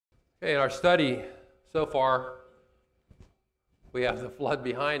Okay, in our study so far, we have the flood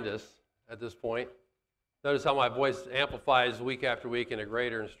behind us at this point. Notice how my voice amplifies week after week in a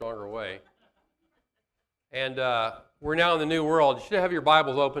greater and stronger way. And we're now in the new world. You should have your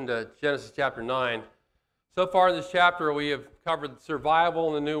Bibles open to Genesis chapter 9. So far in this chapter, we have covered survival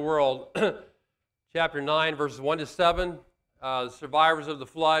in the new world. Chapter 9, verses 1 to 7. The survivors of the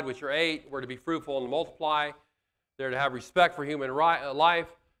flood, which are 8, were to be fruitful and multiply. They're to have respect for human life.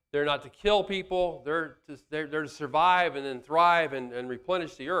 They're not to kill people. They're to survive and then thrive and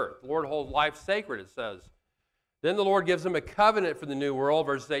replenish the earth. The Lord holds life sacred, it says. Then the Lord gives them a covenant for the new world,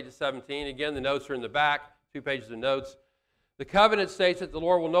 verses 8 to 17. Again, the notes are in the back, 2 pages of notes. The covenant states that the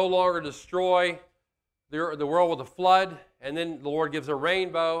Lord will no longer destroy the world with a flood, and then the Lord gives a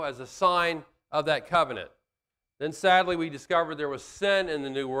rainbow as a sign of that covenant. Then sadly, we discovered there was sin in the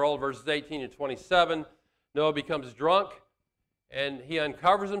new world, verses 18 to 27. Noah becomes drunk, and he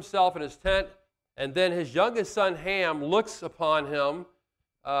uncovers himself in his tent, and then his youngest son Ham looks upon him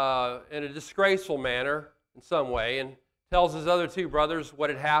in a disgraceful manner in some way and tells his other 2 brothers what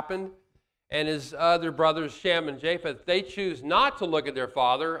had happened. And his other brothers, Shem and Japheth, they choose not to look at their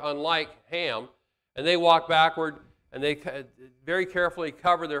father, unlike Ham, and they walk backward, and they very carefully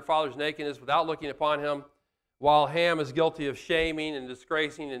cover their father's nakedness without looking upon him, while Ham is guilty of shaming and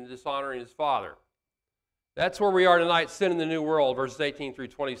disgracing and dishonoring his father. That's where we are tonight, sin in the new world, verses 18 through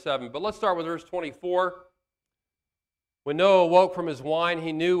 27. But let's start with verse 24. When Noah awoke from his wine,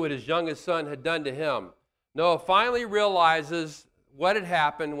 he knew what his youngest son had done to him. Noah finally realizes what had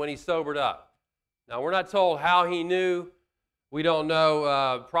happened when he sobered up. Now, we're not told how he knew. We don't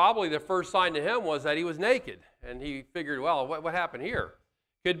know. Probably the first sign to him was that he was naked. And he figured, well, what happened here?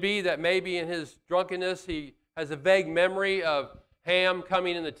 Could be that maybe in his drunkenness he has a vague memory of Ham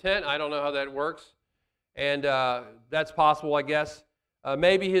coming in the tent. I don't know how that works. And that's possible, I guess.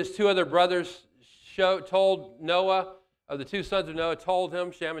 Maybe his 2 other brothers told Noah, of the 2 sons of Noah, told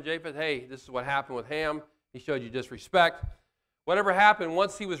him, Shem and Japheth, hey, this is what happened with Ham. He showed you disrespect. Whatever happened,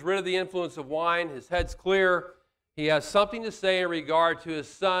 once he was rid of the influence of wine, his head's clear. He has something to say in regard to his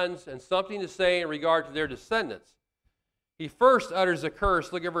sons and something to say in regard to their descendants. He first utters a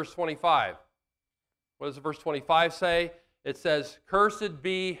curse. Look at verse 25. What does verse 25 say? It says, "Cursed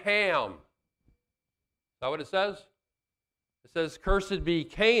be Ham." Is that what it says? It says, "Cursed be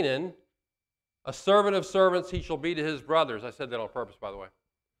Canaan, a servant of servants he shall be to his brothers." I said that on purpose, by the way.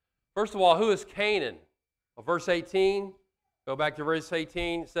 First of all, who is Canaan? Well, verse 18, go back to verse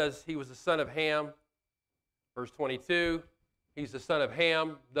 18, it says he was the son of Ham. Verse 22, he's the son of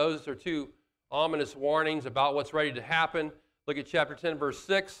Ham. Those are 2 ominous warnings about what's ready to happen. Look at chapter 10, verse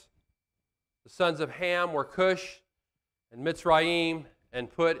 6. The sons of Ham were Cush and Mitzrayim and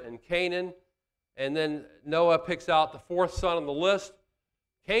Put and Canaan. And then Noah picks out the 4th son on the list,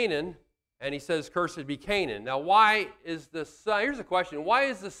 Canaan, and he says, "Cursed be Canaan." Now, why is the son, here's a question, why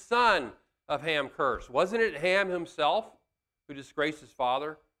is the son of Ham cursed? Wasn't it Ham himself who disgraced his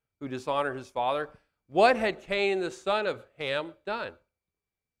father, who dishonored his father? What had Canaan, the son of Ham, done?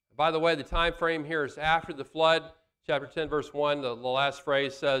 By the way, the time frame here is after the flood. Chapter 10, verse 1, the last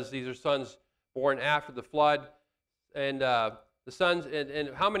phrase says these are sons born after the flood. And the sons, and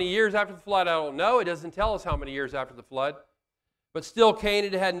how many years after the flood, I don't know. It doesn't tell us how many years after the flood. But still,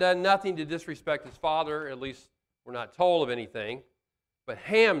 Canaan had done nothing to disrespect his father. At least we're not told of anything. But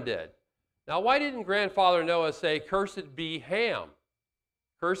Ham did. Now, why didn't grandfather Noah say, "Cursed be Ham"?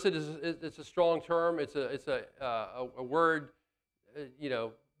 Cursed it's a strong term. It's a word,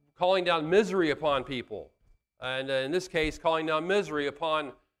 calling down misery upon people. And in this case, calling down misery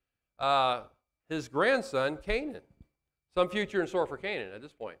upon his grandson, Canaan. Some future in store for Canaan at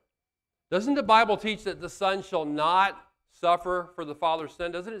this point. Doesn't the Bible teach that the son shall not suffer for the father's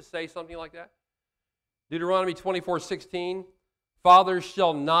sin? Doesn't it say something like that? Deuteronomy 24:16, "Fathers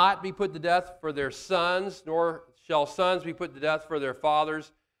shall not be put to death for their sons, nor shall sons be put to death for their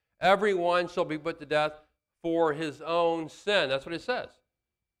fathers. Everyone shall be put to death for his own sin." That's what it says.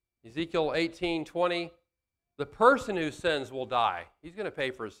 Ezekiel 18:20, "The person who sins will die." He's going to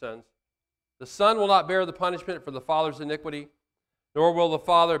pay for his sins. "The son will not bear the punishment for the father's iniquity, nor will the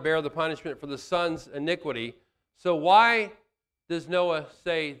father bear the punishment for the son's iniquity." So why does Noah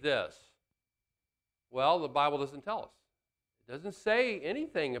say this? Well, the Bible doesn't tell us. It doesn't say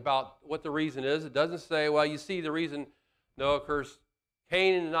anything about what the reason is. It doesn't say, well, you see, the reason Noah cursed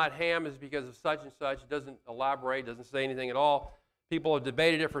Canaan and not Ham is because of such and such. It doesn't elaborate. It doesn't say anything at all. People have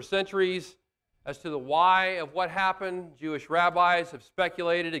debated it for centuries as to the why of what happened. Jewish rabbis have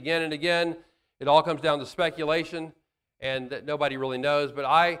speculated again and again. It all comes down to speculation, and that nobody really knows. But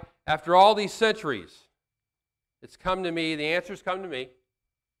after all these centuries, it's come to me, the answer's come to me,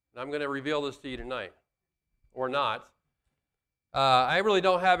 And I'm going to reveal this to you tonight, or not. I really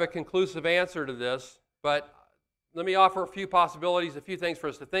don't have a conclusive answer to this, but let me offer a few possibilities, a few things for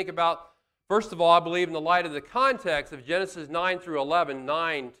us to think about. First of all, I believe in the light of the context of Genesis 9 through 11,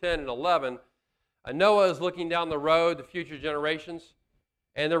 9, 10, and 11, Noah is looking down the road to future generations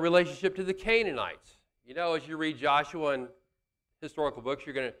and their relationship to the Canaanites. You know, as you read Joshua and historical books,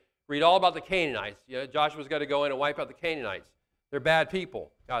 you're going to read all about the Canaanites. You know, Joshua's got to go in and wipe out the Canaanites. They're bad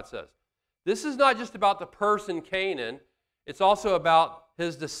people, God says. This is not just about the person Canaan. It's also about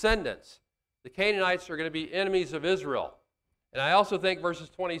his descendants. The Canaanites are going to be enemies of Israel. And I also think verses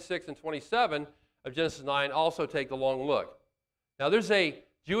 26 and 27 of Genesis 9 also take a long look. Now, there's a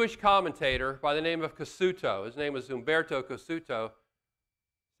Jewish commentator by the name of Casuto. His name was Umberto Casuto.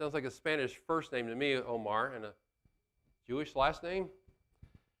 Sounds like a Spanish first name to me, Omar, and a Jewish last name.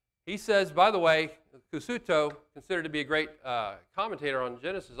 He says, by the way, Casuto, considered to be a great commentator on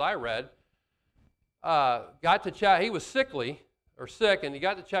Genesis, I read, he was sick, and he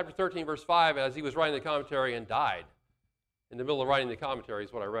got to chapter 13, verse 5, as he was writing the commentary and died. In the middle of writing the commentary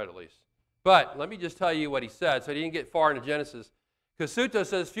is what I read, at least. But let me just tell you what he said, so he didn't get far into Genesis. Casuto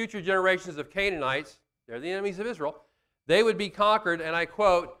says, future generations of Canaanites, they're the enemies of Israel, they would be conquered, and I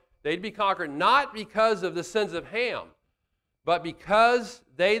quote, they'd be conquered not because of the sins of Ham, but because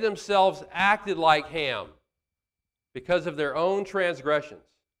they themselves acted like Ham, because of their own transgressions.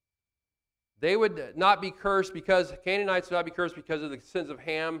 They would not be cursed because, Canaanites would not be cursed because of the sins of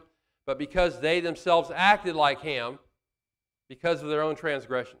Ham, but because they themselves acted like Ham, because of their own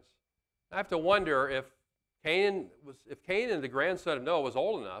transgressions. I have to wonder if Canaan, the grandson of Noah, was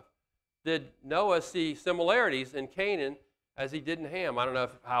old enough, did Noah see similarities in Canaan as he did in Ham? I don't know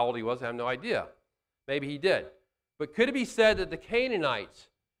how old he was. I have no idea. Maybe he did. But could it be said that the Canaanites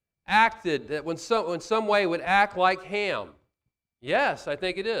acted, that in some way would act like Ham? Yes, I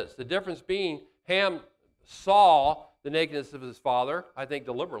think it is. The difference being Ham saw the nakedness of his father, I think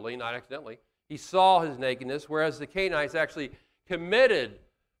deliberately, not accidentally. He saw his nakedness, whereas the Canaanites actually committed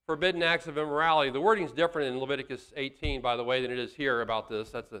forbidden acts of immorality. The wording is different in Leviticus 18, by the way, than it is here about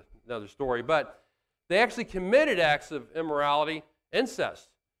this. That's another story. But they actually committed acts of immorality, incest,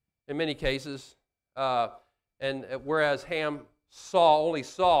 in many cases, and whereas Ham only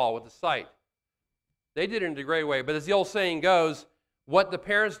saw with the sight. They did it in a great way. But as the old saying goes, what the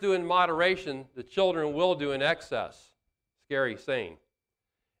parents do in moderation, the children will do in excess. Scary saying.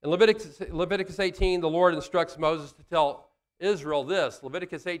 In Leviticus 18, the Lord instructs Moses to tell Israel this.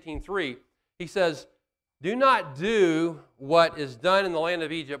 Leviticus 18:3, he says, do not do what is done in the land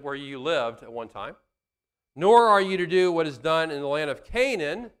of Egypt where you lived at one time, nor are you to do what is done in the land of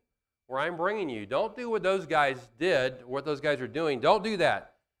Canaan where I'm bringing you. Don't do what those guys did, what those guys are doing. Don't do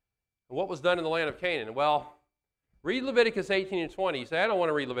that. And what was done in the land of Canaan? Well, read Leviticus 18 and 20. You say, I don't want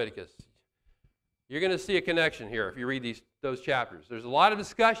to read Leviticus. You're going to see a connection here if you read those chapters. There's a lot of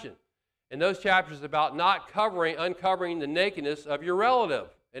discussion in those chapters about not uncovering the nakedness of your relative.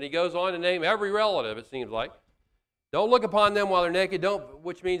 And he goes on to name every relative, it seems like. Don't look upon them while they're naked,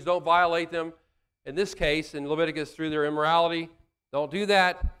 which means don't violate them. In this case, in Leviticus, through their immorality, don't do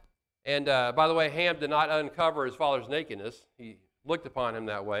that. And by the way, Ham did not uncover his father's nakedness. He looked upon him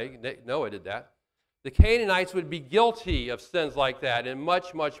that way. Noah did that. The Canaanites would be guilty of sins like that and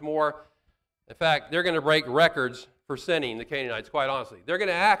much, much more. In fact, they're going to break records for sinning, the Canaanites, quite honestly. They're going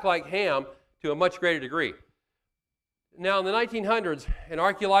to act like Ham to a much greater degree. Now, in the 1900s, an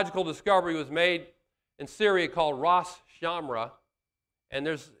archaeological discovery was made in Syria called Ras Shamra, and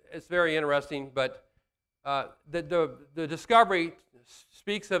it's very interesting, but the discovery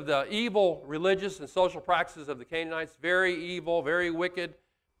speaks of the evil religious and social practices of the Canaanites, very evil, very wicked.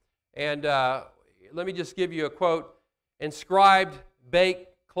 And let me just give you a quote. Inscribed baked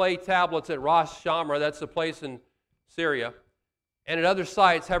clay tablets at Ras Shamra, that's the place in Syria, and at other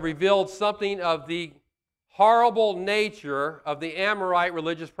sites have revealed something of the horrible nature of the Amorite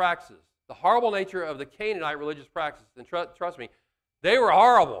religious practices, the horrible nature of the Canaanite religious practices. And trust me, they were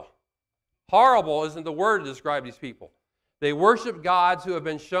horrible. Horrible isn't the word to describe these people. They worship gods who have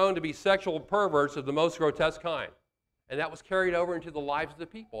been shown to be sexual perverts of the most grotesque kind. And that was carried over into the lives of the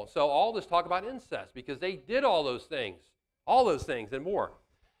people. So all this talk about incest, because they did all those things and more.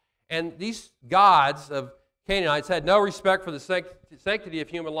 And these gods of Canaanites had no respect for the sanctity of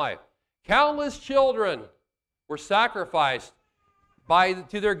human life. Countless children were sacrificed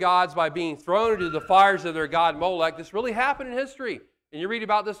to their gods by being thrown into the fires of their god Molech. This really happened in history. And you read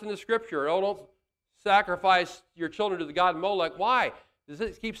about this in the scripture. Oh, don't sacrifice your children to the god Molech. Why? Does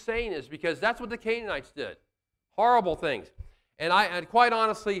it keep saying this? Because that's what the Canaanites did. Horrible things. And quite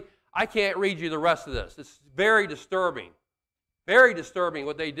honestly, I can't read you the rest of this. It's very disturbing. Very disturbing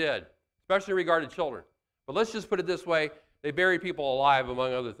what they did, especially in regard to children. But let's just put it this way. They buried people alive,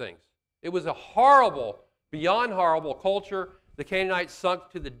 among other things. It was a horrible, beyond horrible culture. The Canaanites sunk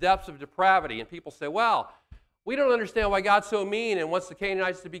to the depths of depravity. And people say, well, we don't understand why God's so mean and wants the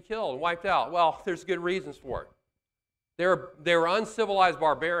Canaanites to be killed and wiped out. Well, there's good reasons for it. They were uncivilized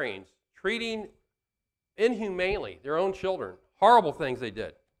barbarians, treating inhumanely their own children. Horrible things they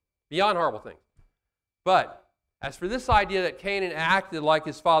did, beyond horrible things. But as for this idea that Canaan acted like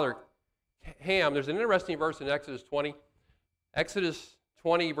his father Ham, there's an interesting verse in Exodus 20. Exodus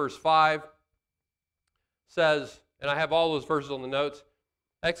 20, verse 5 says, and I have all those verses on the notes,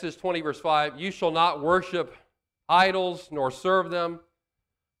 Exodus 20, verse 5, you shall not worship idols nor serve them,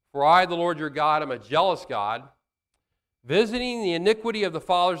 for I, the Lord your God, am a jealous God, visiting the iniquity of the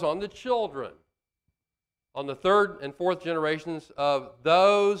fathers on the children, on the third and fourth generations of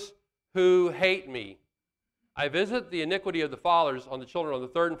those who hate me. I visit the iniquity of the fathers on the children, on the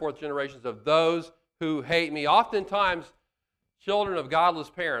third and fourth generations of those who hate me. Oftentimes, children of godless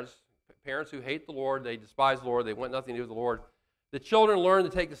parents, parents who hate the Lord, they despise the Lord, they want nothing to do with the Lord, the children learn to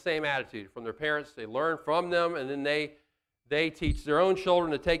take the same attitude from their parents. They learn from them, and then they teach their own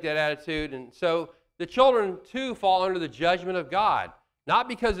children to take that attitude. And so the children, too, fall under the judgment of God, not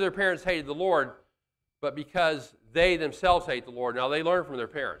because their parents hated the Lord, but because they themselves hate the Lord. Now, they learn from their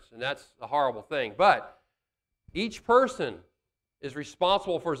parents, and that's a horrible thing. But each person is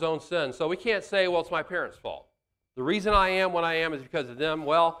responsible for his own sin. So we can't say, well, it's my parents' fault. The reason I am what I am is because of them.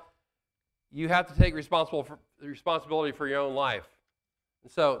 Well, you have to take responsibility for your own life.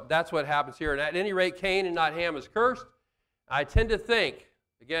 And so that's what happens here. And at any rate, Cain and not Ham is cursed. I tend to think,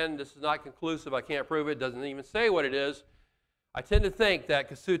 again, this is not conclusive. I can't prove it. It doesn't even say what it is. I tend to think that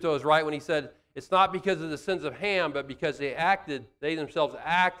Cassuto is right when he said it's not because of the sins of Ham, but because they themselves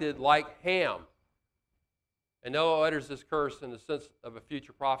acted like Ham. And Noah utters this curse in the sense of a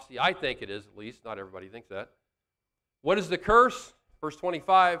future prophecy. I think it is, at least. Not everybody thinks that. What is the curse? Verse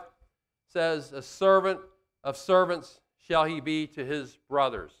 25 says, a servant of servants shall he be to his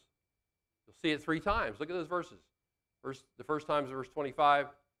brothers. You'll see it 3 times. Look at those verses. The first time is verse 25.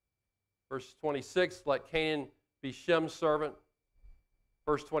 Verse 26, let Canaan be Shem's servant.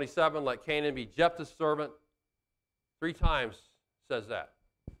 Verse 27, let Canaan be Jephthah's servant. 3 times says that.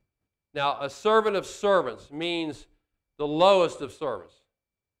 Now, a servant of servants means the lowest of servants,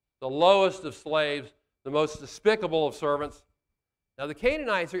 the lowest of slaves, the most despicable of servants. Now, the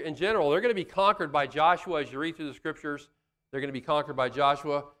Canaanites, in general, they're going to be conquered by Joshua. As you read through the Scriptures, they're going to be conquered by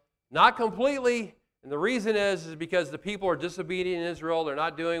Joshua. Not completely, and the reason is because the people are disobedient in Israel. They're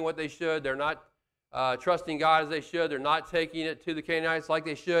not doing what they should. They're not trusting God as they should. They're not taking it to the Canaanites like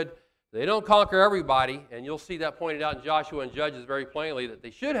they should. They don't conquer everybody, and you'll see that pointed out in Joshua and Judges very plainly that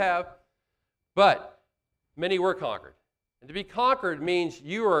they should have, but many were conquered. And to be conquered means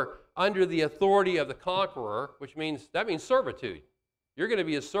you are under the authority of the conqueror, which means servitude. You're going to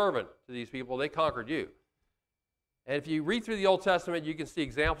be a servant to these people. They conquered you. And if you read through the Old Testament, you can see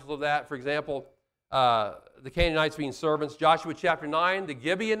examples of that. For example, the Canaanites being servants. Joshua chapter 9, the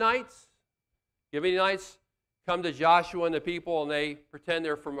Gibeonites come to Joshua and the people, and they pretend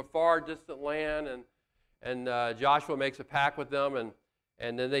they're from a far distant land, and Joshua makes a pact with them,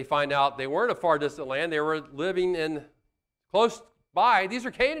 and then they find out they weren't a far distant land. They were living in close by. These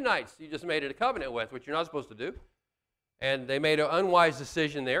are Canaanites you just made a covenant with, which you're not supposed to do. And they made an unwise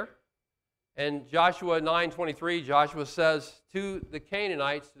decision there. And Joshua 9:23, Joshua says to the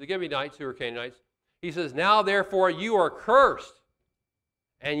Canaanites, to the Gibeonites who are Canaanites, he says, now therefore you are cursed,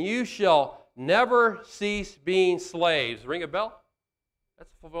 and you shall never cease being slaves. Ring a bell?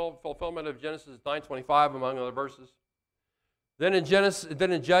 That's the fulfillment of Genesis 9:25, among other verses. Then in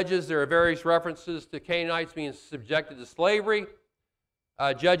Judges, there are various references to Canaanites being subjected to slavery.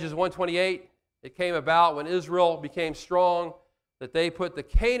 Judges 1:28, it came about when Israel became strong that they put the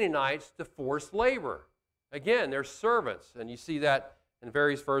Canaanites to forced labor. Again, they're servants, and you see that in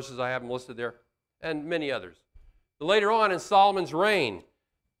various verses. I have them listed there, and many others. But later on in Solomon's reign,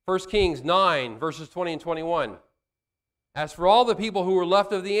 1 Kings 9, verses 20 and 21. As for all the people who were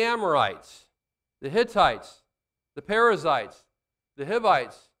left of the Amorites, the Hittites, the Perizzites, the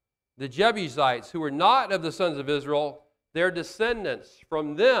Hivites, the Jebusites, who were not of the sons of Israel, their descendants,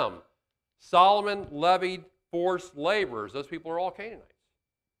 from them, Solomon levied forced laborers. Those people are all Canaanites.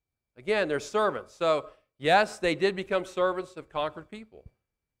 Again, they're servants. So, yes, they did become servants of conquered people.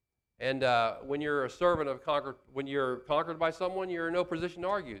 And when you're a servant of when you're conquered by someone, you're in no position to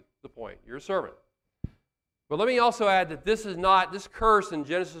argue the point. You're a servant. But let me also add that this curse in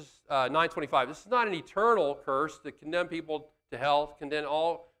Genesis 9:25, this is not an eternal curse to condemn people to hell, condemn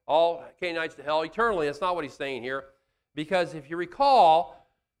all Canaanites to hell eternally. That's not what he's saying here. Because if you recall,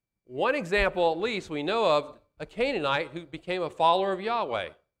 one example at least we know of, a Canaanite who became a follower of Yahweh.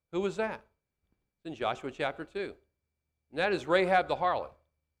 Who was that? It's in Joshua chapter 2. And that is Rahab the harlot.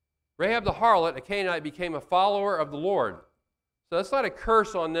 Rahab the harlot, a Canaanite, became a follower of the Lord. So that's not a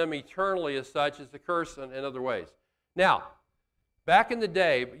curse on them eternally as such. It's a curse in other ways. Now, back in the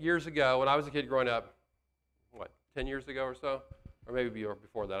day, years ago, when I was a kid growing up, 10 years ago or so? Or maybe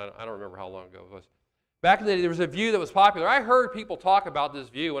before that. I don't remember how long ago it was. Back in the day, there was a view that was popular. I heard people talk about this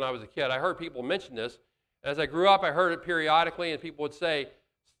view when I was a kid. I heard people mention this. As I grew up, I heard it periodically, and people would say,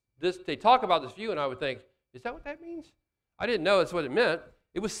 they talk about this view, and I would think, is that what that means? I didn't know that's what it meant.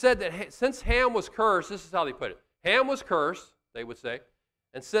 It was said that since Ham was cursed, this is how they put it. Ham was cursed, they would say,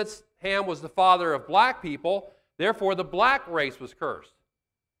 and since Ham was the father of black people, therefore the black race was cursed.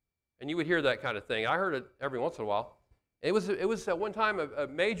 And you would hear that kind of thing. I heard it every once in a while. It was at one time a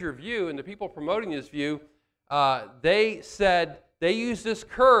major view, and the people promoting this view, they said they used this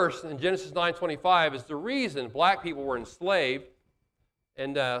curse in Genesis 9:25 as the reason black people were enslaved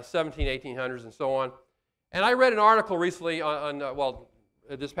in 1800s and so on. And I read an article recently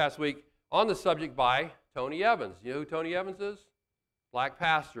this past week on the subject by Tony Evans. You know who Tony Evans is? Black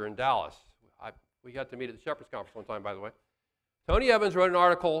pastor in Dallas. We got to meet at the Shepherd's Conference one time, by the way. Tony Evans wrote an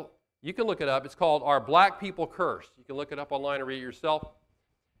article. You can look it up. It's called Are Black People Cursed? You can look it up online and read it yourself.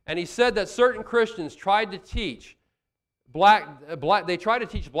 And he said that certain Christians tried to teach black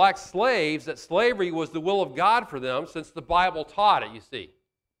slaves that slavery was the will of God for them since the Bible taught it, you see.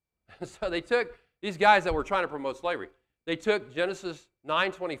 So they took these guys that were trying to promote slavery. They took Genesis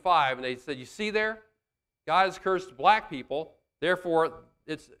 9:25 and they said, you see there? God has cursed black people, therefore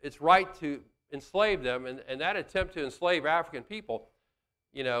it's right to enslave them. And that attempt to enslave African people,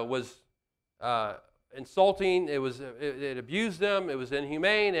 was insulting. It abused them. It was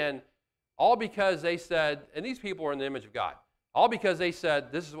inhumane, and all because they said, and these people are in the image of God, all because they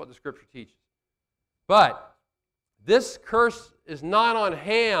said this is what the Scripture teaches. But this curse is not on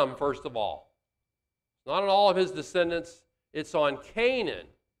Ham, first of all. It's not on all of his descendants. It's on Canaan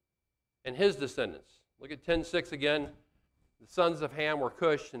and his descendants. Look at 10:6 again. The sons of Ham were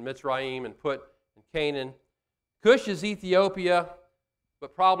Cush and Mitzrayim and Put and Canaan. Cush is Ethiopia,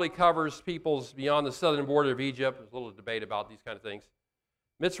 but probably covers peoples beyond the southern border of Egypt. There's a little debate about these kind of things.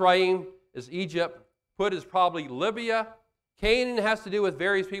 Mitzrayim is Egypt. Put is probably Libya. Canaan has to do with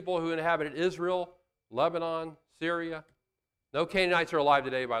various people who inhabited Israel, Lebanon, Syria. No Canaanites are alive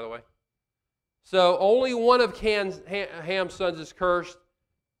today, by the way. So only one of Ham's sons is cursed,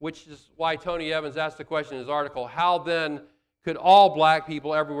 which is why Tony Evans asked the question in his article, how then could all black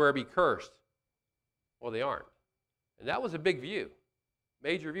people everywhere be cursed? Well, they aren't. And that was a big view.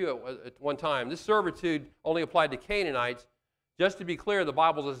 Major view at one time. This servitude only applied to Canaanites. Just to be clear, the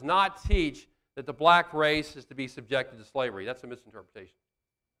Bible does not teach that the black race is to be subjected to slavery. That's a misinterpretation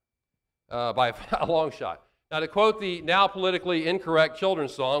by a long shot. Now, to quote the now politically incorrect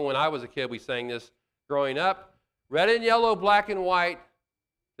children's song, when I was a kid, we sang this growing up, red and yellow, black and white,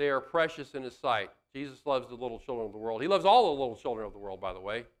 they are precious in His sight. Jesus loves the little children of the world. He loves all the little children of the world, by the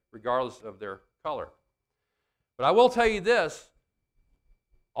way, regardless of their color. But I will tell you this,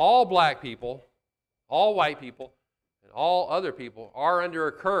 all black people, all white people, and all other people are under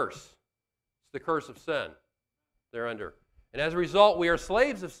a curse. It's the curse of sin they're under. And as a result, we are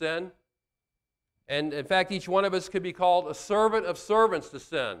slaves of sin. And in fact, each one of us could be called a servant of servants to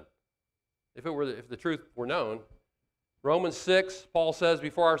sin, if the truth were known. Romans 6, Paul says,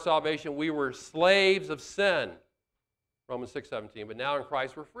 before our salvation, we were slaves of sin. Romans 6:17. But now in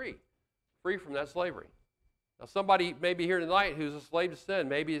Christ, we're free from that slavery. Now, somebody may be here tonight who's a slave to sin.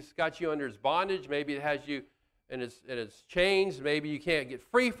 Maybe it's got you under its bondage. Maybe it has you in its chains. Maybe you can't get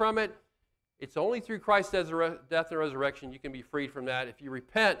free from it. It's only through Christ's death and resurrection you can be freed from that. If you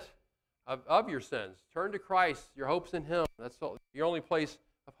repent of your sins, turn to Christ, your hope's in Him. That's your only place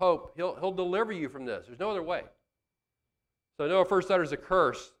of hope. He'll deliver you from this. There's no other way. So Noah first utters a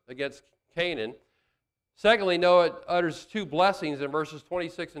curse against Canaan. Secondly, Noah utters two blessings in verses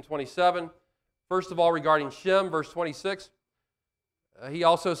 26 and 27. First of all, regarding Shem, verse 26, he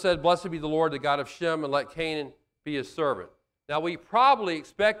also said, blessed be the Lord, the God of Shem, and let Canaan be his servant. Now, we probably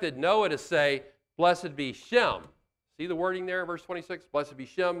expected Noah to say, blessed be Shem. See the wording there in verse 26? Blessed be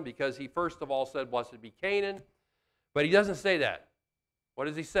Shem, because he first of all said, blessed be Canaan. But he doesn't say that. What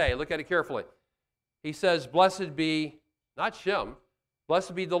does he say? Look at it carefully. He says, blessed be, not Shem,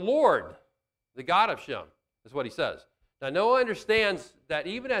 blessed be the Lord, the God of Shem, is what he says. Now, Noah understands that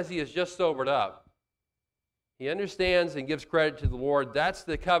even as he has just sobered up, he understands and gives credit to the Lord. That's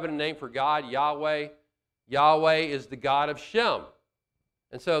the covenant name for God, Yahweh. Yahweh is the God of Shem.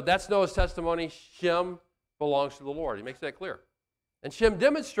 And so that's Noah's testimony. Shem, belongs to the Lord. He makes that clear. And Shem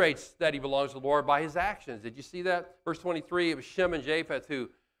demonstrates that he belongs to the Lord by his actions. Did you see that? Verse 23, it was Shem and Japheth who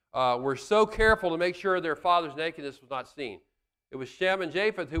were so careful to make sure their father's nakedness was not seen. It was Shem and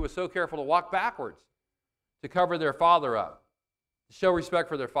Japheth who was so careful to walk backwards to cover their father up, to show respect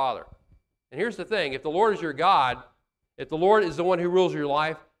for their father. And here's the thing, if the Lord is your God, if the Lord is the one who rules your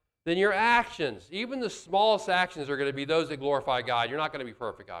life, then your actions, even the smallest actions, are going to be those that glorify God. You're not going to be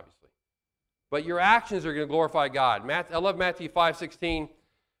perfect, obviously. But your actions are going to glorify God. I love Matthew 5:16,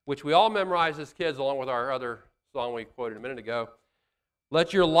 which we all memorize as kids, along with our other song we quoted a minute ago.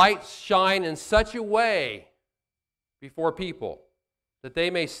 Let your light shine in such a way before people that they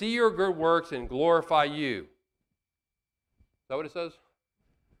may see your good works and glorify you. Is that what it says?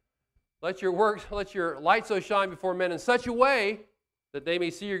 Let your light so shine before men in such a way that they may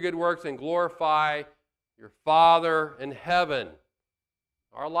see your good works and glorify your Father in heaven.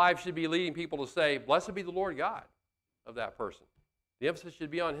 Our lives should be leading people to say, blessed be the Lord God of that person. The emphasis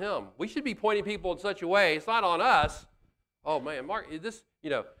should be on him. We should be pointing people in such a way, it's not on us. Oh man, Mark,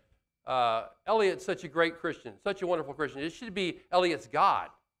 Elliot's such a great Christian, such a wonderful Christian. It should be Elliot's God,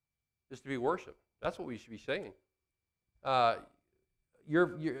 just to be worshiped. That's what we should be saying.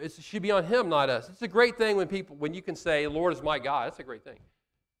 It should be on him, not us. It's a great thing when you can say, the Lord is my God. That's a great thing.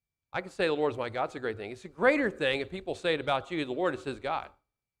 I can say the Lord is my God. It's a great thing. It's a greater thing if people say it about you, the Lord is his God.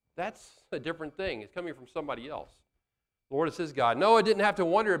 That's a different thing. It's coming from somebody else. The Lord is his God. Noah didn't have to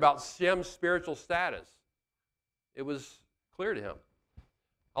wonder about Shem's spiritual status. It was clear to him.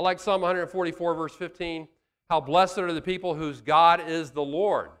 I like Psalm 144, verse 15. How blessed are the people whose God is the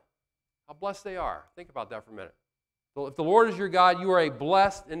Lord. How blessed they are. Think about that for a minute. So if the Lord is your God, you are a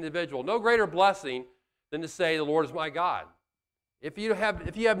blessed individual. No greater blessing than to say, the Lord is my God. If you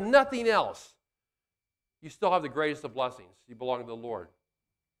have nothing else, you still have the greatest of blessings. You belong to the Lord.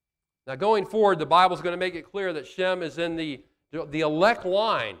 Now going forward, the Bible is going to make it clear that Shem is in the elect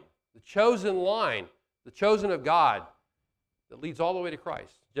line, the chosen of God that leads all the way to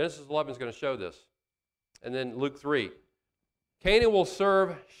Christ. Genesis 11 is going to show this. And then Luke 3. Canaan will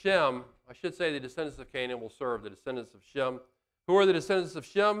serve Shem. I should say the descendants of Canaan will serve the descendants of Shem. Who are the descendants of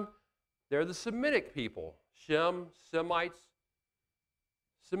Shem? They're the Semitic people. Shem, Semites,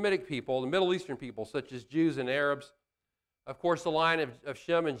 Semitic people, the Middle Eastern people, such as Jews and Arabs. Of course, the line of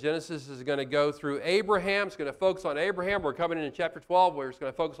Shem in Genesis is going to go through Abraham. It's going to focus on Abraham. We're coming into chapter 12 where it's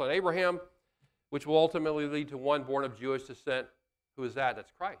going to focus on Abraham, which will ultimately lead to one born of Jewish descent. Who is that?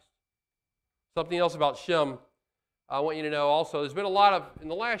 That's Christ. Something else about Shem I want you to know also, there's been in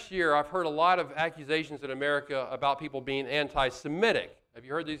the last year, I've heard a lot of accusations in America about people being anti-Semitic. Have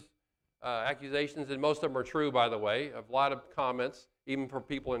you heard these accusations? And most of them are true, by the way. A lot of comments, even from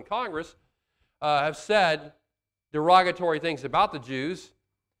people in Congress, have said derogatory things about the Jews.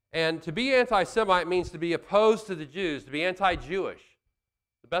 And to be anti-Semite means to be opposed to the Jews, to be anti-Jewish.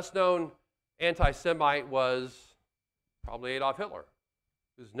 The best known anti-Semite was probably Adolf Hitler,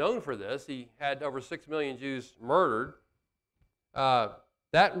 who's known for this. He had over 6 million Jews murdered.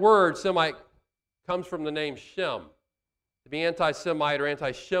 That word, Semite, comes from the name Shem. To be anti-Semite or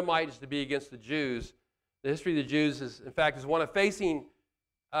anti-Shemite is to be against the Jews. The history of the Jews, is, in fact, is one of facing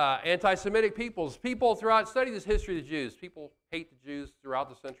anti-Semitic peoples. People throughout, study this history of the Jews. People hate the Jews throughout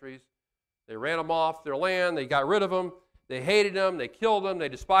the centuries. They ran them off their land. They got rid of them. They hated them. They killed them. They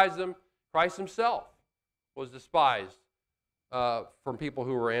despised them. Christ himself was despised from people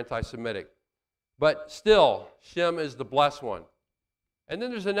who were anti-Semitic. But still, Shem is the blessed one. And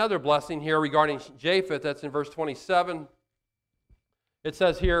then there's another blessing here regarding Japheth. That's in verse 27. It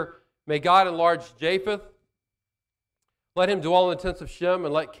says here, may God enlarge Japheth. Let him dwell in the tents of Shem,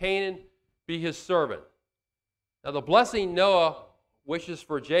 and let Canaan be his servant. Now the blessing Noah wishes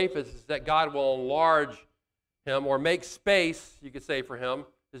for Japheth is that God will enlarge him, or make space, you could say, for him.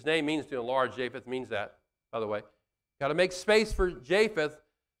 His name means to enlarge. Japheth means that, by the way. Got to make space for Japheth.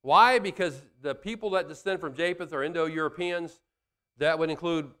 Why? Because the people that descend from Japheth are Indo-Europeans. That would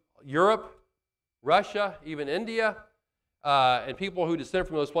include Europe, Russia, even India, and people who descend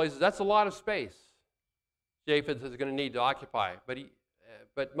from those places. That's a lot of space Japheth is going to need to occupy.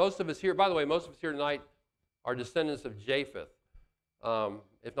 But most of us here, by the way, most of us here tonight are descendants of Japheth,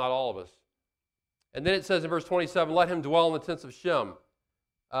 if not all of us. And then it says in verse 27, let him dwell in the tents of Shem,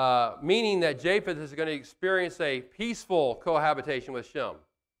 meaning that Japheth is going to experience a peaceful cohabitation with Shem.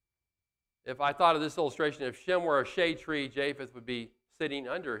 If I thought of this illustration, if Shem were a shade tree, Japheth would be sitting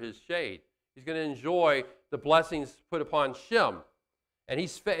under his shade. He's going to enjoy the blessings put upon Shem. And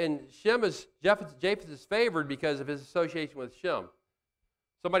Japheth is favored because of his association with Shem.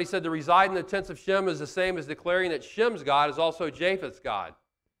 Somebody said to reside in the tents of Shem is the same as declaring that Shem's God is also Japheth's God.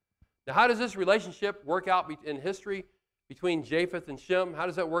 Now, how does this relationship work out in history between Japheth and Shem? How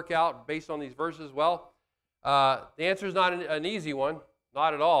does that work out based on these verses? Well, the answer is not an easy one,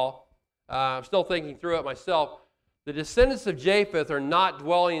 not at all. I'm still thinking through it myself. The descendants of Japheth are not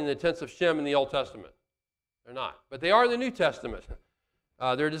dwelling in the tents of Shem in the Old Testament. They're not. But they are in the New Testament.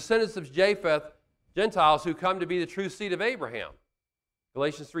 They're descendants of Japheth, Gentiles, who come to be the true seed of Abraham.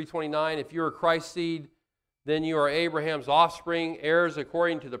 Galatians 3:29, if you are Christ's seed, then you are Abraham's offspring, heirs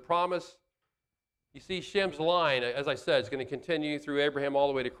according to the promise. You see, Shem's line, as I said, is going to continue through Abraham all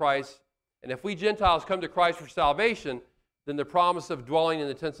the way to Christ. And if we Gentiles come to Christ for salvation, then the promise of dwelling in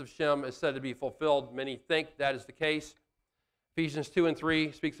the tents of Shem is said to be fulfilled. Many think that is the case. Ephesians 2 and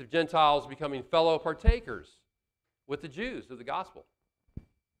 3 speaks of Gentiles becoming fellow partakers with the Jews of the gospel.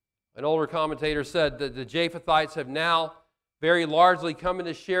 An older commentator said that the Japhethites have now very largely come in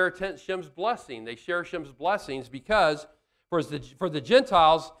to share Shem's blessing. They share Shem's blessings because for the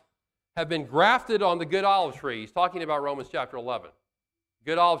Gentiles have been grafted on the good olive tree. He's talking about Romans chapter 11.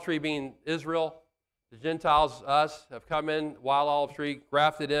 Good olive tree being Israel. The Gentiles, us, have come in, wild olive tree,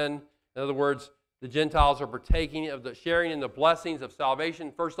 grafted in. In other words, the Gentiles are partaking of the sharing in the blessings of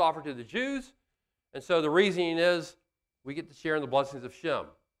salvation first offered to the Jews. And so the reasoning is we get to share in the blessings of Shem.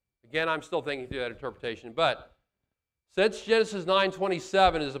 Again, I'm still thinking through that interpretation. But since Genesis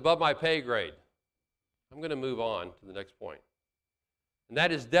 9:27 is above my pay grade, I'm going to move on to the next point. And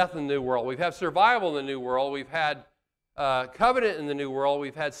that is death in the new world. We've had survival in the new world. We've had covenant in the new world.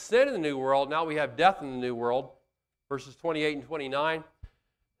 We've had sin in the new world. Now we have death in the new world. Verses 28 and 29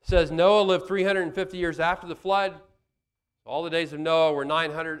 says, Noah lived 350 years after the flood. All the days of Noah were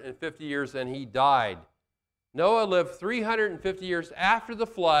 950 years, and he died. Noah lived 350 years after the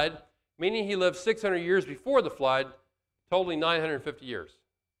flood, meaning he lived 600 years before the flood, totaling 950 years.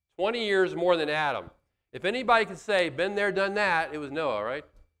 20 years more than Adam. If anybody could say, been there, done that, it was Noah, right?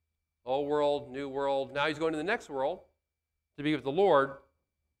 Old world, new world. Now he's going to the next world to be with the Lord.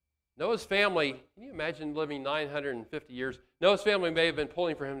 Noah's family, can you imagine living 950 years? Noah's family may have been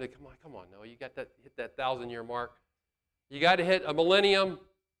pulling for him to, come on, Noah, you got to hit that 1,000-year mark. You got to hit a millennium.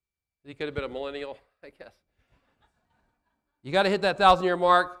 He could have been a millennial, I guess. You got to hit that 1,000-year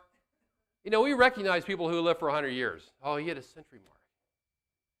mark. You know, we recognize people who live for 100 years. Oh, he hit a century mark.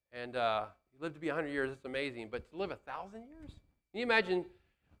 And he lived to be 100 years. That's amazing. But to live 1,000 years? Can you imagine,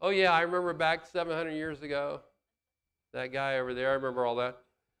 oh, yeah, I remember back 700 years ago, that guy over there, I remember all that.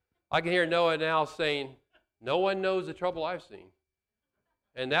 I can hear Noah now saying, no one knows the trouble I've seen.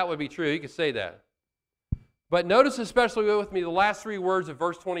 And that would be true. He could say that. But notice especially with me the last three words of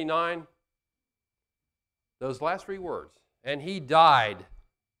verse 29. Those last three words. And he died.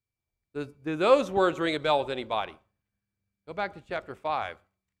 Do those words ring a bell with anybody? Go back to chapter 5.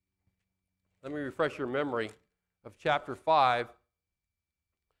 Let me refresh your memory of chapter 5.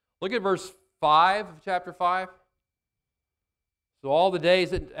 Look at verse 5 of chapter 5. So all the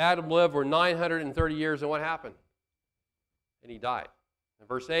days that Adam lived were 930 years, and what happened? And he died. In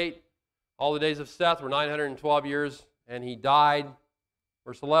verse 8, all the days of Seth were 912 years, and he died.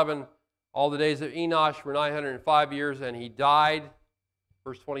 Verse 11, all the days of Enosh were 905 years, and he died.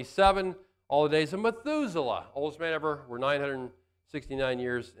 Verse 27, all the days of Methuselah, oldest man ever, were 969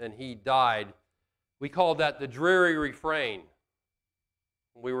 years, and he died. We called that the dreary refrain.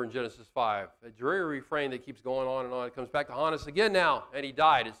 We were in Genesis 5. A dreary refrain that keeps going on and on. It comes back to haunt us again now, and he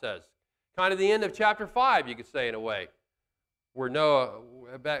died, it says. Kind of the end of chapter 5, you could say, in a way, where Noah,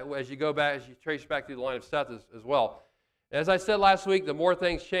 as you go back, as you trace back through the line of Seth as well. As I said last week, the more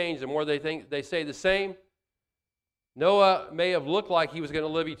things change, the more they say the same. Noah may have looked like he was going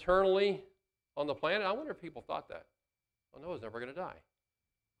to live eternally on the planet. I wonder if people thought that. Well, Noah's never going to die.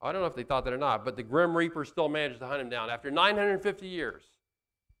 I don't know if they thought that or not, but the grim reaper still managed to hunt him down. After 950 years,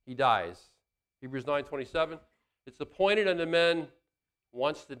 he dies. Hebrews 9:27, it's appointed unto men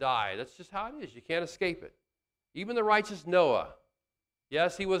once to die. That's just how it is. You can't escape it. Even the righteous Noah,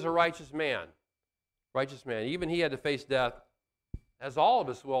 yes, he was a righteous man. Righteous man. Even he had to face death, as all of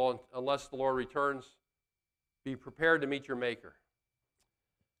us will, unless the Lord returns. Be prepared to meet your Maker.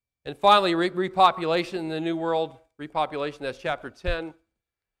 And finally, repopulation in the New World. Repopulation, that's chapter 10.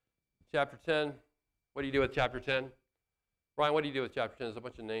 Chapter 10. What do you do with chapter 10? Brian, what do you do with chapter 10? There's a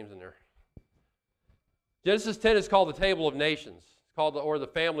bunch of names in there. Genesis 10 is called the Table of Nations. It's called or the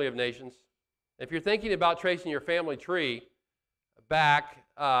Family of Nations. If you're thinking about tracing your family tree back,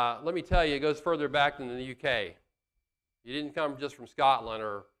 let me tell you, it goes further back than the UK. You didn't come just from Scotland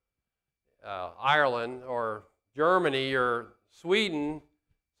or Ireland or Germany or Sweden.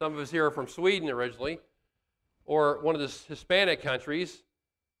 Some of us here are from Sweden originally, or one of the Hispanic countries.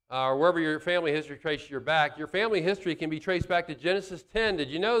 or wherever your family history traces your back, your family history can be traced back to Genesis 10. Did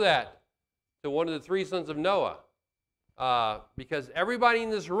you know that? To one of the three sons of Noah. Because everybody in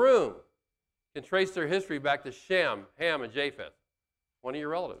this room can trace their history back to Shem, Ham, and Japheth, one of your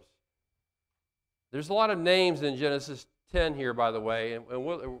relatives. There's a lot of names in Genesis 10 here, by the way. And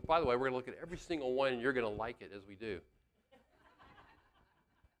by the way, we're going to look at every single one, and you're going to like it as we do.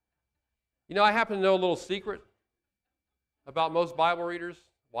 You know, I happen to know a little secret about most Bible readers.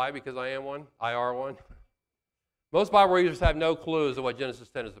 Why? Because I am one. I are one. Most Bible readers have no clue as to what Genesis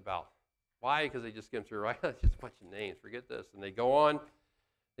 10 is about. Why? Because they just skim through, right? Just a bunch of names. Forget this. And they go on.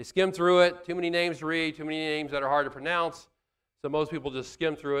 They skim through it. Too many names to read. Too many names that are hard to pronounce. So most people just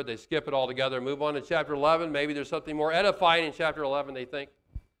skim through it. They skip it all together. Move on to chapter 11. Maybe there's something more edifying in chapter 11, they think.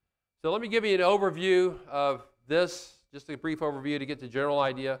 So let me give you an overview of this. Just a brief overview to get the general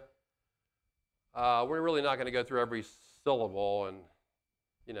idea. We're really not going to go through every syllable and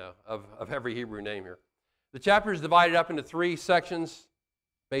of every Hebrew name here. The chapter is divided up into three sections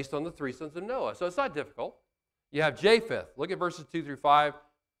based on the three sons of Noah. So it's not difficult. You have Japheth. Look at verses 2 through 5.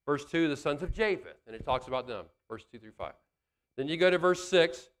 Verse 2, the sons of Japheth, and it talks about them, verse 2 through 5. Then you go to verse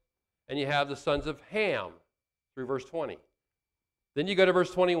 6, and you have the sons of Ham through verse 20. Then you go to verse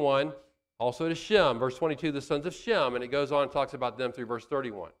 21, also to Shem. Verse 22, the sons of Shem, and it goes on and talks about them through verse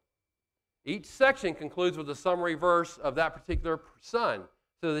 31. Each section concludes with a summary verse of that particular son.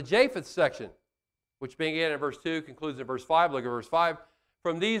 So the Japheth section, which began in verse 2, concludes in verse 5. Look at verse 5.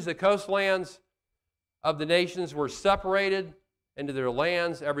 From these, the coastlands of the nations were separated into their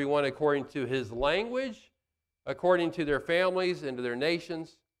lands, everyone according to his language, according to their families, into their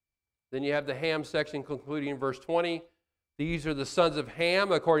nations. Then you have the Ham section concluding in verse 20. These are the sons of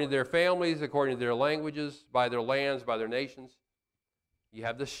Ham according to their families, according to their languages, by their lands, by their nations. You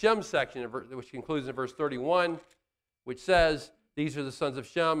have the Shem section, which concludes in verse 31, which says, these are the sons of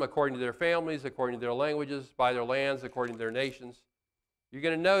Shem according to their families, according to their languages, by their lands, according to their nations. You're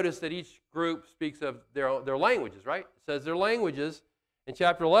going to notice that each group speaks of their languages, right? It says their languages. And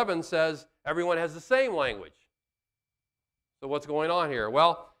chapter 11 says everyone has the same language. So what's going on here?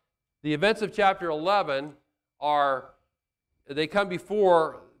 Well, the events of chapter 11 they come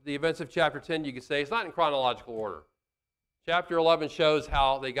before the events of chapter 10, you could say. It's not in chronological order. Chapter 11 shows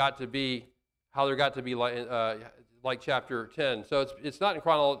how they got to be like chapter 10. So it's not in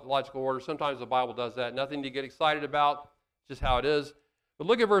chronological order. Sometimes the Bible does that. Nothing to get excited about, just how it is. But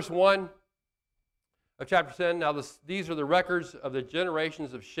look at verse 1 of chapter 10. Now these are the records of the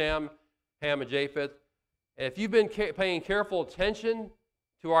generations of Shem, Ham, and Japheth. And if you've been paying careful attention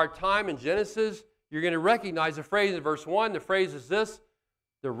to our time in Genesis, you're going to recognize the phrase in verse 1. The phrase is this: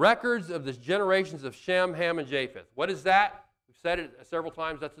 the records of the generations of Shem, Ham, and Japheth. What is that? We've said it several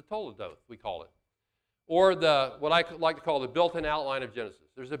times. That's the Toledoth, we call it. Or what I like to call the built-in outline of Genesis.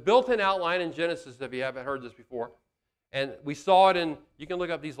 There's a built-in outline in Genesis, if you haven't heard this before. And we saw it in, you can look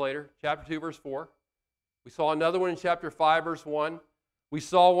up these later, chapter 2, verse 4. We saw another one in chapter 5, verse 1. We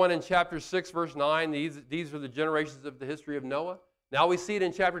saw one in chapter 6, verse 9. These are the generations of the history of Noah. Now we see it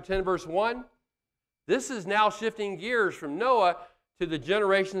in chapter 10, verse 1. This is now shifting gears from Noah to the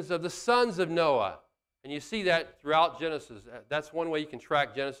generations of the sons of Noah. And you see that throughout Genesis. That's one way you can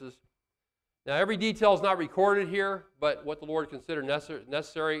track Genesis. Now, every detail is not recorded here, but what the Lord considered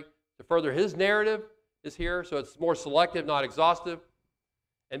necessary to further his narrative is here, so it's more selective, not exhaustive.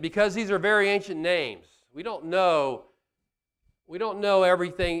 And because these are very ancient names, we don't know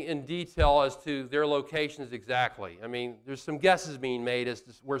everything in detail as to their locations exactly. I mean, there's some guesses being made as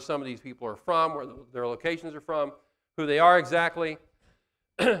to where some of these people are from, where their locations are from, who they are exactly.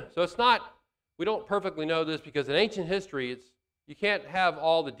 So we don't perfectly know this, because in ancient history, you can't have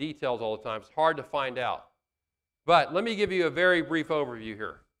all the details all the time. It's hard to find out. But let me give you a very brief overview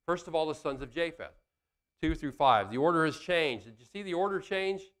here. First of all, the sons of Japheth, 2 through 5. The order has changed. Did you see the order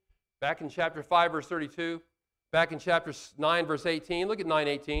change back in chapter 5, verse 32? Back in chapter 9, verse 18. Look at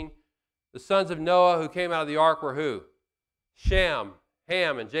 9:18. The sons of Noah who came out of the ark were who? Shem,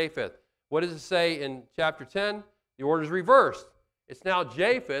 Ham, and Japheth. What does it say in chapter 10? The order is reversed. It's now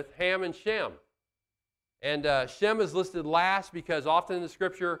Japheth, Ham, and Shem. And Shem is listed last because often in the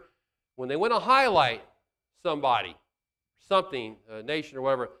Scripture, when they want to highlight somebody, something, a nation or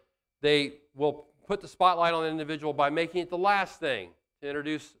whatever, they will put the spotlight on an individual by making it the last thing to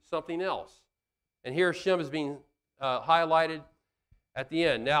introduce something else. And here Shem is being highlighted at the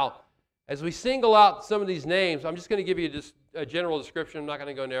end. Now, as we single out some of these names, I'm just going to give you just a general description. I'm not going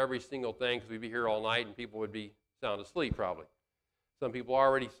to go into every single thing because we'd be here all night and people would be sound asleep probably. Some people are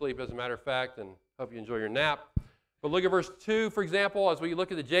already asleep, as a matter of fact, and hope you enjoy your nap. But look at verse 2, for example, as we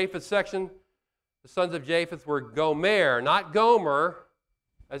look at the Japheth section. The sons of Japheth were Gomer, not Gomer.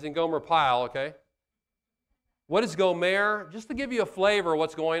 as in Gomer Pyle, okay? What is Gomer? Just to give you a flavor of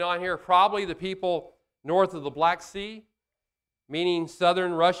what's going on here, probably the people north of the Black Sea, meaning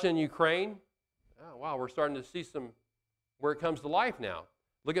southern Russia and Ukraine. Oh, wow, we're starting to see some where it comes to life now.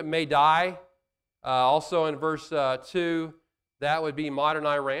 Look at Madai. Also in verse 2, that would be modern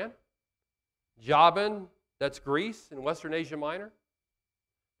Iran. Javan, that's Greece in Western Asia Minor.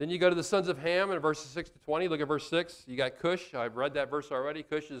 Then you go to the sons of Ham in verses 6 to 20. Look at verse 6. You got Cush. I've read that verse already.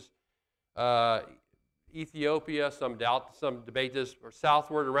 Cush is Ethiopia. Some debate this, or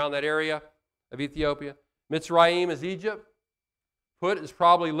southward around that area of Ethiopia. Mitzrayim is Egypt. Put is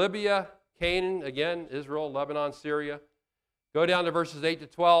probably Libya. Canaan, again, Israel, Lebanon, Syria. Go down to verses 8 to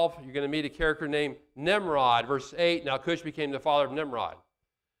 12. You're going to meet a character named Nimrod. Verse 8, now Cush became the father of Nimrod.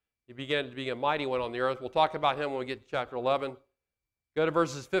 He began to be a mighty one on the earth. We'll talk about him when we get to chapter 11. Go to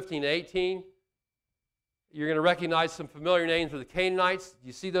verses 15 to 18. You're going to recognize some familiar names of the Canaanites.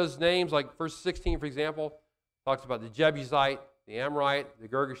 You see those names, like verse 16, for example, talks about the Jebusite, the Amorite, the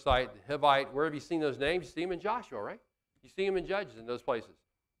Girgashite, the Hivite. Where have you seen those names? You see them in Joshua, right? You see them in Judges in those places.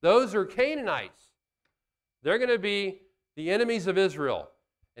 Those are Canaanites. They're going to be the enemies of Israel.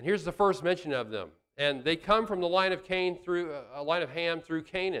 And here's the first mention of them. And they come from the line of Ham through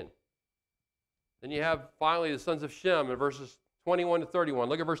Canaan. Then you have finally the sons of Shem in verses 21 to 31.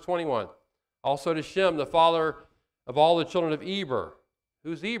 Look at verse 21. Also to Shem, the father of all the children of Eber.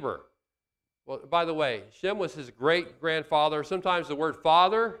 Who's Eber? Well, by the way, Shem was his great-grandfather. Sometimes the word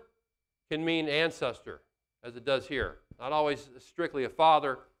father can mean ancestor, as it does here. Not always strictly a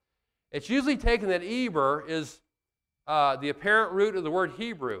father. It's usually taken that Eber is the apparent root of the word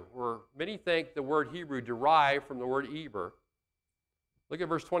Hebrew, where many think the word Hebrew derived from the word Eber. Look at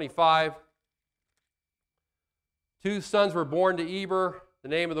verse 25. 2 sons were born to Eber. The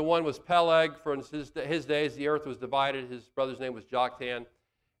name of the one was Peleg. From his days, the earth was divided. His brother's name was Joktan.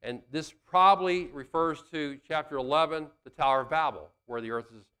 And this probably refers to chapter 11, the Tower of Babel, where the earth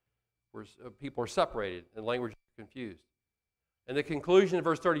is, where people are separated and language is confused. And the conclusion in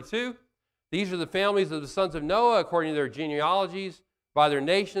verse 32, these are the families of the sons of Noah according to their genealogies, by their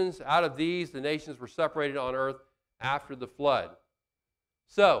nations. Out of these, the nations were separated on earth after the flood.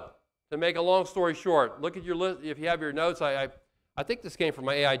 So, to make a long story short, look at your list. If you have your notes, I think this came from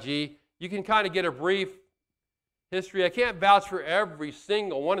my AIG. You can kind of get a brief history. I can't vouch for every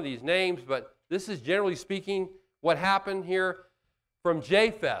single one of these names, but this is generally speaking what happened here. From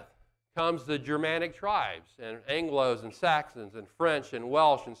Japheth comes the Germanic tribes, and Anglos and Saxons and French and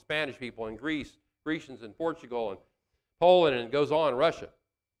Welsh and Spanish people and Grecians and Portugal and Poland, and it goes on, Russia.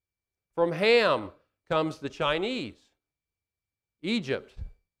 From Ham comes the Chinese, Egypt,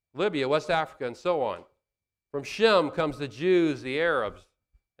 Libya, West Africa, and so on. From Shem comes the Jews, the Arabs,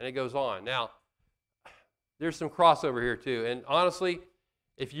 and it goes on. Now, there's some crossover here too. And honestly,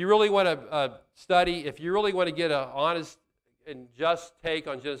 if you really want to study, if you really want to get an honest and just take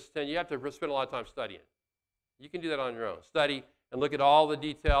on Genesis 10, you have to spend a lot of time studying. You can do that on your own. Study and look at all the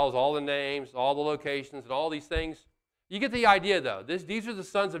details, all the names, all the locations, and all these things. You get the idea, though. These are the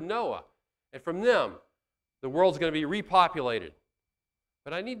sons of Noah. And from them, the world's going to be repopulated.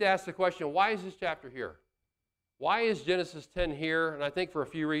 But I need to ask the question, why is this chapter here? Why is Genesis 10 here? And I think for a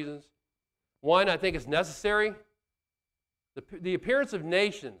few reasons. One, I think it's necessary. The appearance of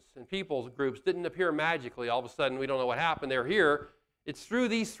nations and peoples groups didn't appear magically. All of a sudden, we don't know what happened. They're here. It's through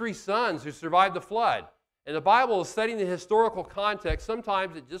these 3 sons who survived the flood. And the Bible is setting the historical context.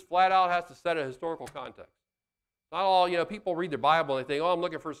 Sometimes it just flat out has to set a historical context. Not all, people read their Bible and they think, oh, I'm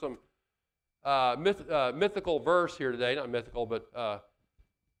looking for some mythical verse here today. Not mythical, but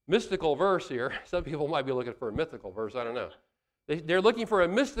mystical verse here. Some people might be looking for a mythical verse. I don't know. They're looking for a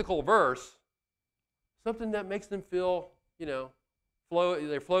mystical verse, something that makes them feel,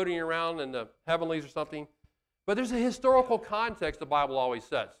 they're floating around in the heavenlies or something. But there's a historical context the Bible always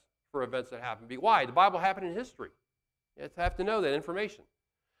sets for events that happen. Why? The Bible happened in history. You have to know that information.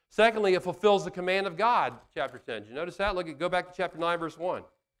 Secondly, it fulfills the command of God, chapter 10. Did you notice that? Go back to chapter 9, verse 1.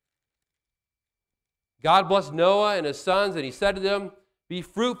 God blessed Noah and his sons, and he said to them, be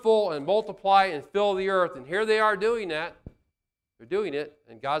fruitful and multiply and fill the earth. And here they are doing that. They're doing it,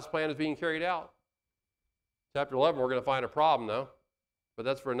 and God's plan is being carried out. Chapter 11, we're going to find a problem, though, but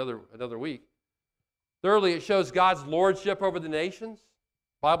that's for another week. Thirdly, it shows God's lordship over the nations.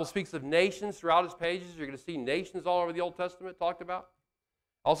 The Bible speaks of nations throughout its pages. You're going to see nations all over the Old Testament talked about.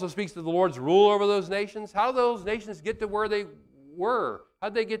 Also speaks of the Lord's rule over those nations. How did those nations get to where they were? How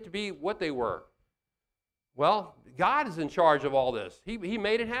did they get to be what they were? Well, God is in charge of all this. He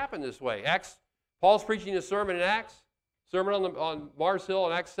made it happen this way. Paul's preaching a sermon in Acts, sermon on Mars Hill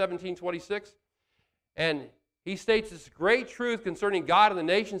in Acts 17:26. And He states this great truth concerning God and the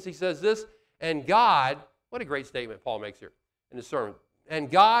nations. He says this, and God, what a great statement Paul makes here in his sermon. And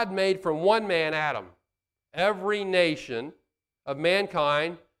God made from one man, Adam, every nation of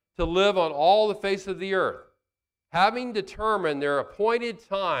mankind to live on all the face of the earth, having determined their appointed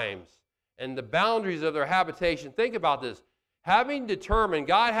times and the boundaries of their habitation. Think about this.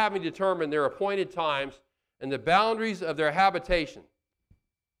 God having determined their appointed times and the boundaries of their habitation.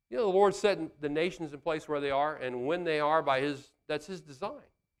 You know, the Lord set the nations in place where they are and when they are that's His design.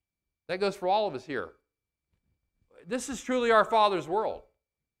 That goes for all of us here. This is truly our Father's world.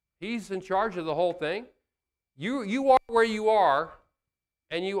 He's in charge of the whole thing. You are where you are,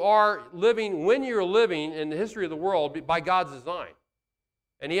 and you are living when you're living in the history of the world by God's design.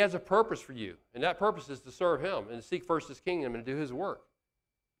 And He has a purpose for you, and that purpose is to serve Him and to seek first His kingdom and to do His work.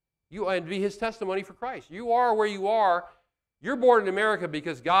 And be His testimony for Christ. You are where you are. You're born in America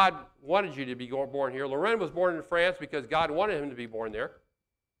because God wanted you to be born here. Loren was born in France because God wanted him to be born there.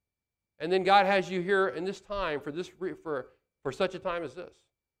 And then God has you here in this time for such a time as this.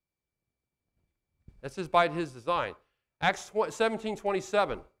 That's by His design. Acts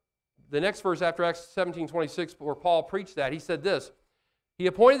 17:27, the next verse after Acts 17:26, where Paul preached that, he said this, He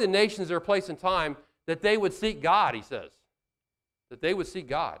appointed the nations their place and time that they would seek God, he says. That they would seek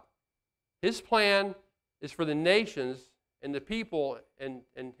God. His plan is for the nations and the people and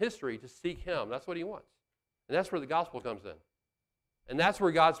history to seek Him. That's what He wants. And that's where the gospel comes in. And that's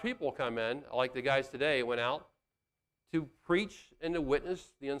where God's people come in, like the guys today went out, to preach and to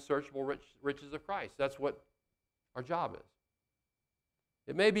witness the unsearchable riches of Christ. That's what our job is.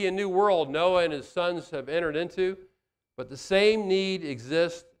 It may be a new world Noah and his sons have entered into, but the same need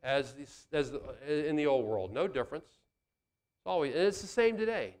exists as in the old world. No difference. And it's the same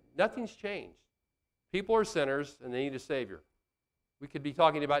today. Nothing's changed. People are sinners and they need a Savior. We could be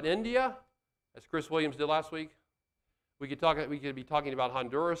talking about India, as Chris Williams did last week. We could be talking about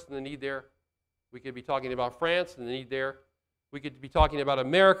Honduras and the need there. We could be talking about France and the need there. We could be talking about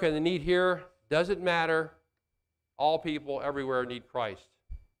America and the need here. Doesn't matter. All people everywhere need Christ.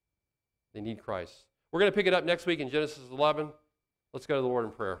 They need Christ. We're going to pick it up next week in Genesis 11. Let's go to the Lord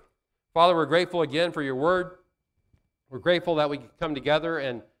in prayer. Father, we're grateful again for your word. We're grateful that we can come together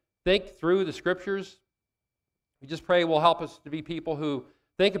and think through the Scriptures. We just pray will help us to be people who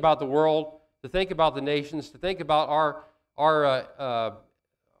think about the world, to think about the nations, to think about our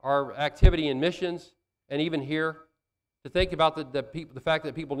activity in missions, and even here, to think about the fact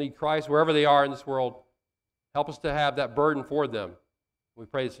that people need Christ wherever they are in this world. Help us to have that burden for them. We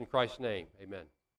pray this in Christ's name. Amen.